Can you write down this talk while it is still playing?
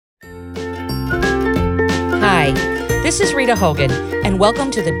Hi, this is Rita Hogan, and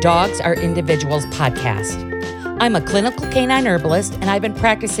welcome to the Dogs Are Individuals podcast. I'm a clinical canine herbalist, and I've been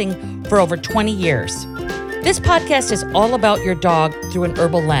practicing for over 20 years. This podcast is all about your dog through an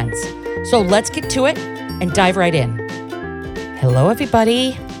herbal lens. So let's get to it and dive right in. Hello,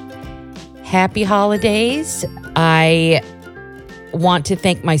 everybody. Happy holidays. I want to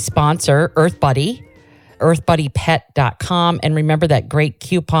thank my sponsor, EarthBuddy, earthbuddypet.com. And remember that great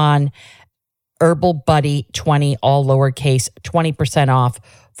coupon, HerbalBuddy20, all lowercase, 20% off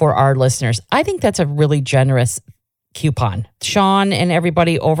for our listeners. I think that's a really generous coupon. Sean and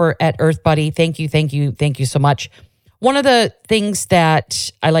everybody over at EarthBuddy, thank you so much. One of the things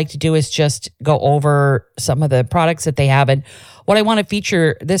that I like to do is just go over some of the products that they have. And what I want to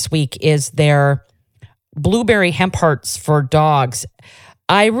feature this week is their blueberry hemp hearts for dogs.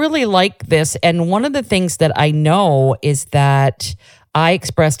 I really like this. And one of the things that I know is that I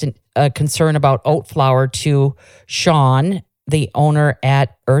expressed a concern about oat flour to Sean, the owner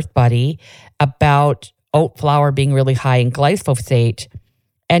at EarthBuddy, about oat flour being really high in glyphosate.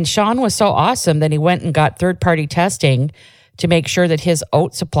 And Sean was so awesome that he went and got third-party testing to make sure that his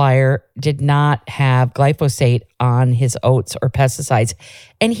oat supplier did not have glyphosate on his oats or pesticides.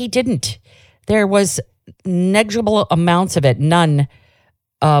 And he didn't. There was negligible amounts of it. None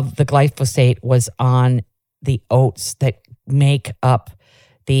of the glyphosate was on the oats that make up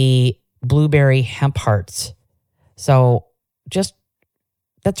the blueberry hemp hearts. So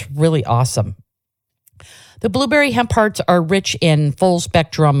that's really awesome. The blueberry hemp hearts are rich in full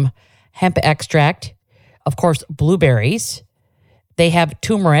spectrum hemp extract, of course, blueberries. They have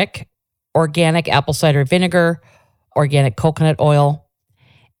turmeric, organic apple cider vinegar, organic coconut oil,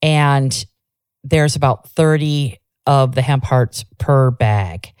 and there's about 30 of the hemp hearts per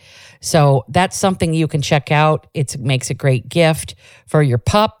bag. So that's something you can check out. It makes a great gift for your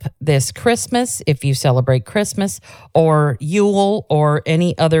pup this Christmas, if you celebrate Christmas, or Yule, or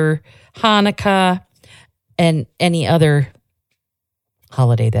any other Hanukkah, and any other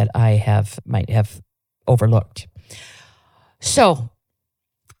holiday that I might have overlooked. So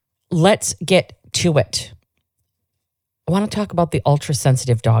let's get to it. I want to talk about the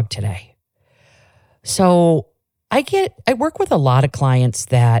ultra-sensitive dog today. So I work with a lot of clients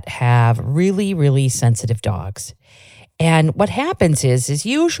that have really, really sensitive dogs. And what happens is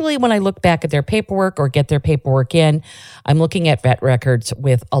usually when I look back at their paperwork or get their paperwork in, I'm looking at vet records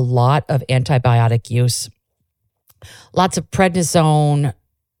with a lot of antibiotic use, lots of prednisone,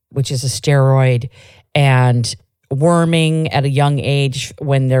 which is a steroid, and worming at a young age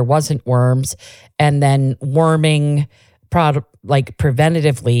when there wasn't worms, and then worming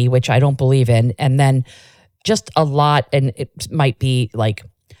preventatively, which I don't believe in, and then just a lot, and it might be like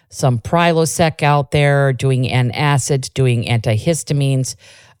some Prilosec out there, doing antacids, doing antihistamines.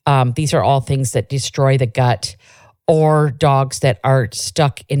 These are all things that destroy the gut, or dogs that are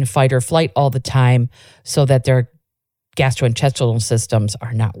stuck in fight or flight all the time so that their gastrointestinal systems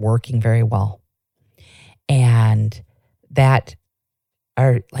are not working very well. And that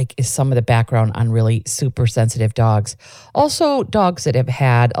is some of the background on really super sensitive dogs. Also, dogs that have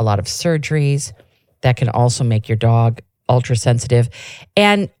had a lot of surgeries, that can also make your dog ultra sensitive.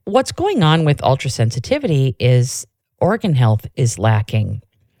 And what's going on with ultra sensitivity is organ health is lacking.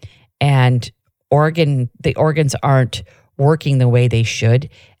 And the organs aren't working the way they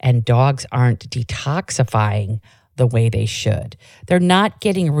should, and dogs aren't detoxifying the way they should. They're not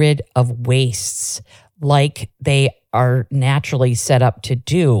getting rid of wastes like they are naturally set up to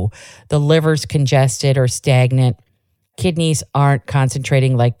do. The liver's congested or stagnant. Kidneys aren't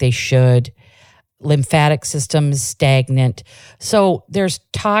concentrating like they should. Lymphatic system's stagnant. So there's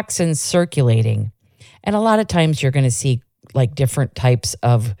toxins circulating. And a lot of times you're going to see like different types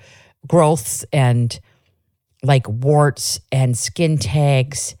of growths and like warts and skin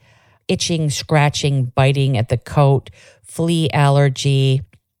tags, itching, scratching, biting at the coat, flea allergy,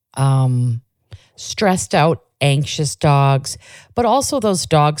 stressed out, anxious dogs, but also those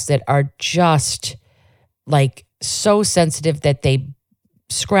dogs that are just like so sensitive that they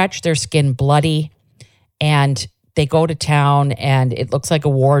scratch their skin bloody and they go to town and it looks like a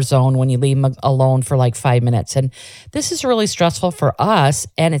war zone when you leave them alone for like 5 minutes. And this is really stressful for us,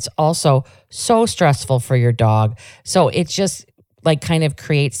 and it's also so stressful for your dog. So it just like kind of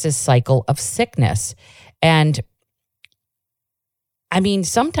creates this cycle of sickness. And I mean,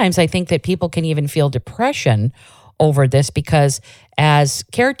 sometimes I think that people can even feel depression over this, because as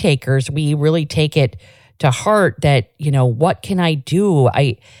caretakers, we really take it to heart that, what can I do?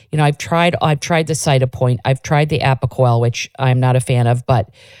 I've tried the Cytopoint, I've tried the Apoquel, which I'm not a fan of, but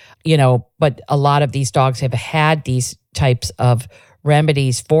a lot of these dogs have had these types of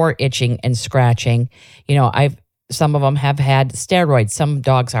remedies for itching and scratching. Some of them have had steroids. Some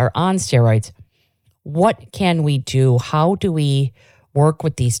dogs are on steroids. What can we do? How do we work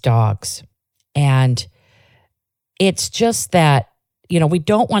with these dogs? And it's just that, we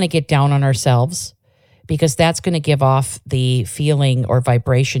don't want to get down on ourselves, because that's going to give off the feeling or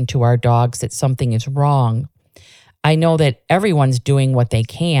vibration to our dogs that something is wrong. I know that everyone's doing what they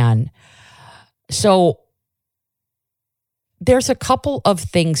can. So there's a couple of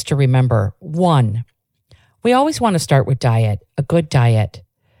things to remember. One, we always want to start with diet, a good diet,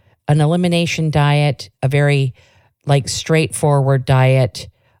 an elimination diet, a very straightforward diet.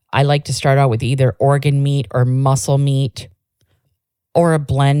 I like to start out with either organ meat or muscle meat or a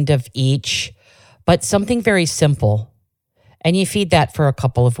blend of each, but something very simple. And you feed that for a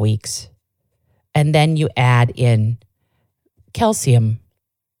couple of weeks. And then you add in calcium.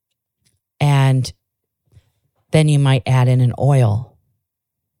 And then you might add in an oil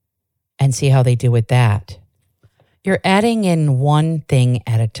and see how they do with that. You're adding in one thing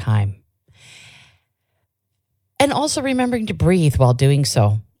at a time. And also remembering to breathe while doing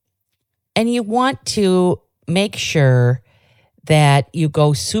so. And you want to make sure that you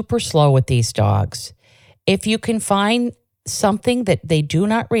go super slow with these dogs. If you can find something that they do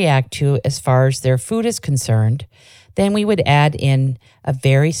not react to as far as their food is concerned, then we would add in a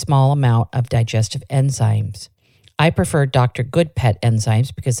very small amount of digestive enzymes. I prefer Dr. Good Pet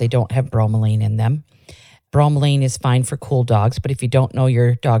enzymes because they don't have bromelain in them. Bromelain is fine for cool dogs, but if you don't know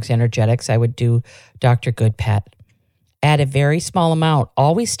your dog's energetics, I would do Dr. Good Pet. Add a very small amount.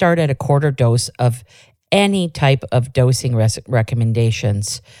 Always start at a quarter dose of any type of dosing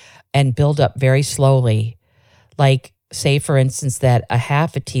recommendations and build up very slowly. Like, say, for instance, that a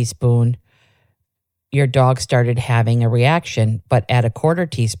half a teaspoon, your dog started having a reaction, but at a quarter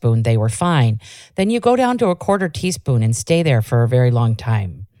teaspoon, they were fine. Then you go down to a quarter teaspoon and stay there for a very long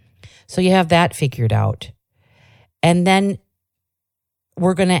time. So you have that figured out. And then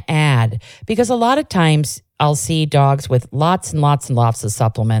we're going to add, because a lot of times I'll see dogs with lots and lots and lots of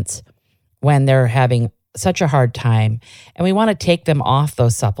supplements when they're having such a hard time. And we want to take them off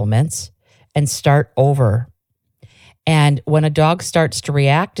those supplements and start over. And when a dog starts to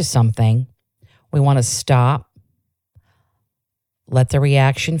react to something, we want to stop, let the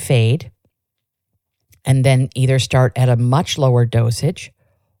reaction fade, and then either start at a much lower dosage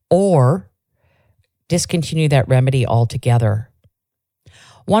or discontinue that remedy altogether.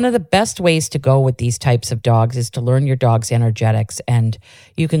 One of the best ways to go with these types of dogs is to learn your dog's energetics. And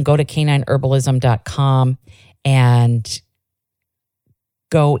you can go to canineherbalism.com and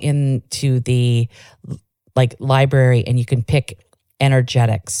go into the library, and you can pick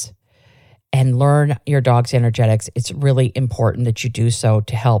energetics and learn your dog's energetics. It's really important that you do so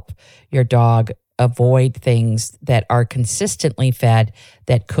to help your dog avoid things that are consistently fed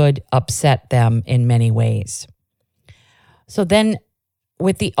that could upset them in many ways. So then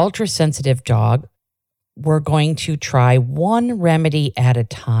with the ultra-sensitive dog, we're going to try one remedy at a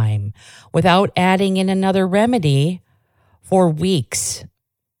time without adding in another remedy for weeks,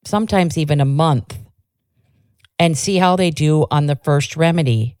 sometimes even a month, and see how they do on the first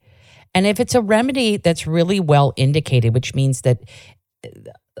remedy. And if it's a remedy that's really well indicated, which means that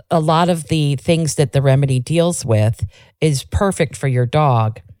a lot of the things that the remedy deals with is perfect for your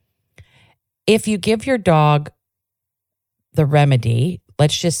dog. If you give your dog the remedy,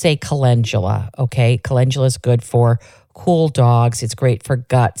 let's just say calendula, okay? Calendula is good for cool dogs. It's great for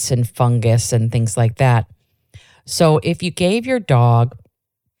guts and fungus and things like that. So if you gave your dog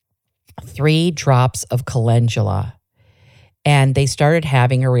 3 drops of calendula and they started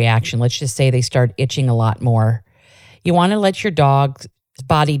having a reaction, let's just say they start itching a lot more, you want to let your dog's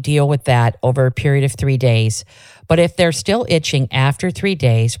body deal with that over a period of 3 days. But if they're still itching after 3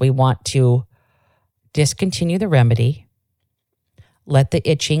 days, we want to discontinue the remedy, let the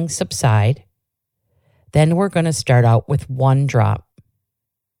itching subside. Then we're going to start out with 1 drop.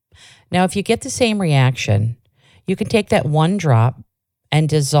 Now, if you get the same reaction, you can take that 1 drop and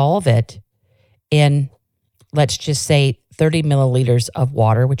dissolve it in, let's just say, 30 milliliters of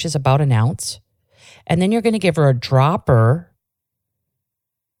water, which is about an ounce. And then you're going to give her a dropper,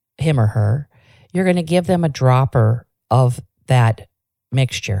 him or her, you're going to give them a dropper of that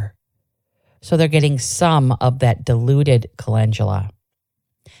mixture. So they're getting some of that diluted calendula,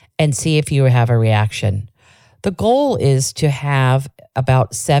 and see if you have a reaction. The goal is to have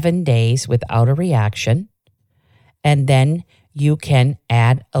about 7 days without a reaction, and then you can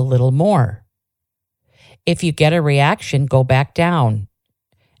add a little more. If you get a reaction, go back down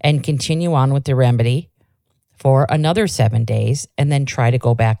and continue on with the remedy for another 7 days, and then try to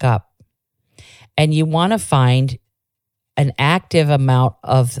go back up. And you want to find an active amount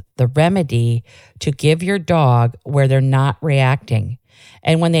of the remedy to give your dog where they're not reacting.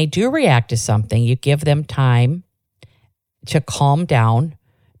 And when they do react to something, you give them time to calm down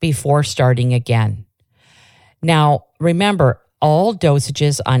before starting again. Now, remember, all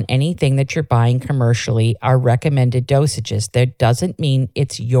dosages on anything that you're buying commercially are recommended dosages. That doesn't mean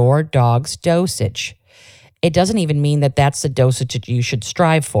it's your dog's dosage. It doesn't even mean that that's the dosage that you should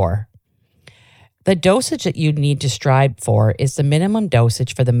strive for. The dosage that you need to strive for is the minimum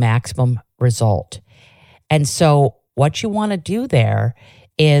dosage for the maximum result. And so what you want to do there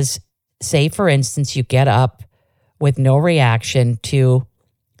is, say, for instance, you get up with no reaction to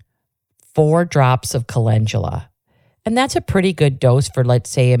 4 drops of calendula. And that's a pretty good dose for, let's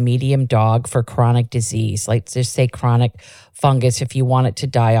say, a medium dog for chronic disease. Let's just say chronic fungus if you want it to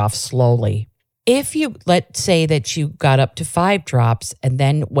die off slowly. If you, let's say that you got up to 5 drops, and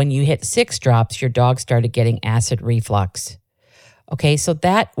then when you hit 6 drops, your dog started getting acid reflux. Okay, so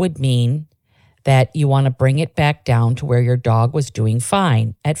that would mean that you want to bring it back down to where your dog was doing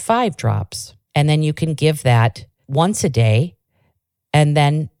fine at 5 drops. And then you can give that once a day and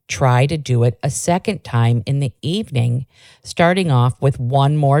then try to do it a second time in the evening, starting off with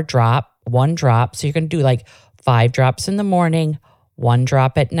 1 drop. So you're going to do like 5 drops in the morning, 1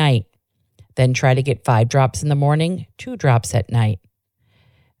 drop at night. Then try to get 5 drops in the morning, 2 drops at night.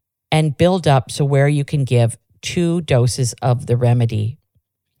 And build up so where you can give 2 doses of the remedy.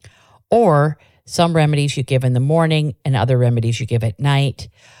 Or some remedies you give in the morning and other remedies you give at night.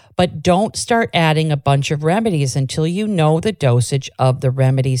 But don't start adding a bunch of remedies until you know the dosage of the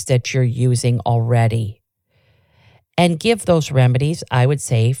remedies that you're using already. And give those remedies, I would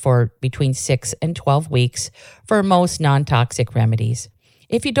say, for between 6 and 12 weeks for most non-toxic remedies.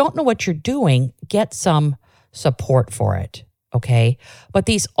 If you don't know what you're doing, get some support for it, okay? But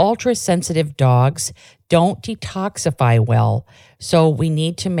these ultra-sensitive dogs don't detoxify well, so we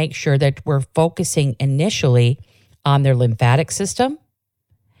need to make sure that we're focusing initially on their lymphatic system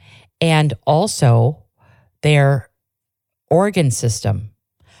and also their organ system.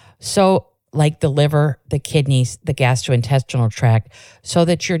 So like the liver, the kidneys, the gastrointestinal tract, so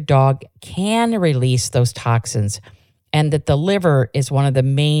that your dog can release those toxins. And that the liver is one of the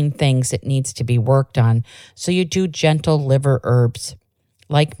main things that needs to be worked on. So you do gentle liver herbs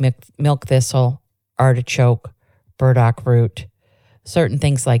like milk thistle, artichoke, burdock root, certain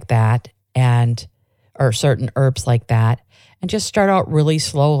things like that, or certain herbs like that. And just start out really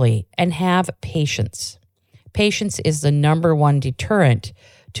slowly and have patience. Patience is the number one deterrent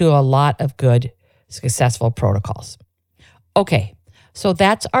to a lot of good, successful protocols. Okay, so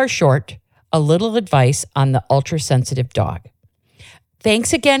that's our short a little advice on the ultra-sensitive dog.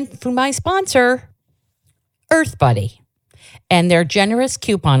 Thanks again for my sponsor, Earth Buddy, and their generous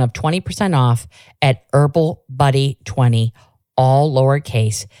coupon of 20% off at Herbal Buddy 20, all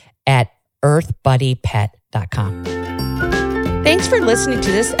lowercase, at earthbuddypet.com. Thanks for listening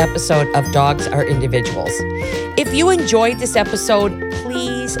to this episode of Dogs Are Individuals. If you enjoyed this episode,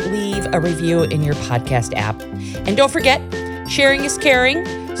 please leave a review in your podcast app. And don't forget, sharing is caring.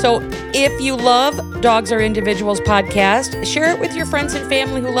 So if you love Dogs Are Individuals podcast, share it with your friends and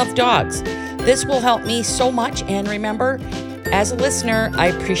family who love dogs. This will help me so much. And remember, as a listener, I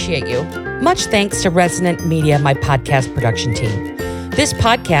appreciate you. Much thanks to Resonant Media, my podcast production team. This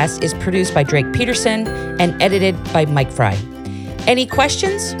podcast is produced by Drake Peterson and edited by Mike Fry. Any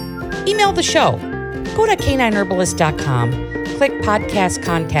questions? Email the show. Go to canineherbalist.com, click podcast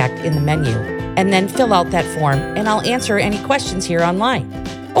contact in the menu, and then fill out that form, and I'll answer any questions here online.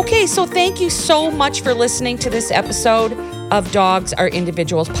 Okay, so thank you so much for listening to this episode of Dogs Are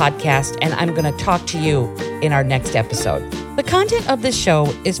Individuals podcast, and I'm going to talk to you in our next episode. The content of this show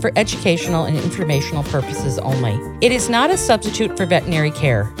is for educational and informational purposes only. It is not a substitute for veterinary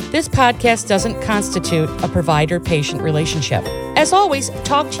care. This podcast doesn't constitute a provider-patient relationship. As always,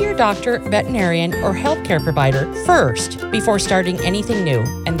 talk to your doctor, veterinarian, or healthcare provider first before starting anything new,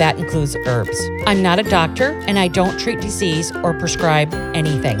 and that includes herbs. I'm not a doctor, and I don't treat disease or prescribe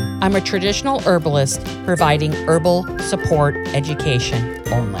anything. I'm a traditional herbalist providing herbal support education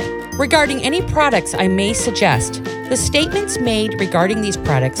only. Regarding any products I may suggest, the statements made regarding these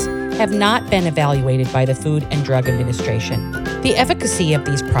products have not been evaluated by the Food and Drug Administration. The efficacy of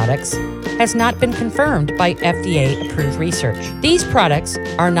these products has not been confirmed by FDA-approved research. These products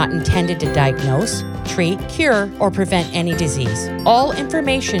are not intended to diagnose, treat, cure, or prevent any disease. All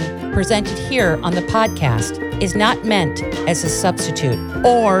information presented here on the podcast is not meant as a substitute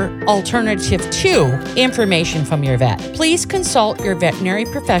or alternative to information from your vet. Please consult your veterinary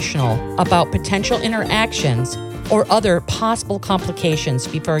professional about potential interactions or other possible complications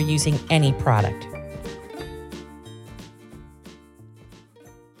before using any product.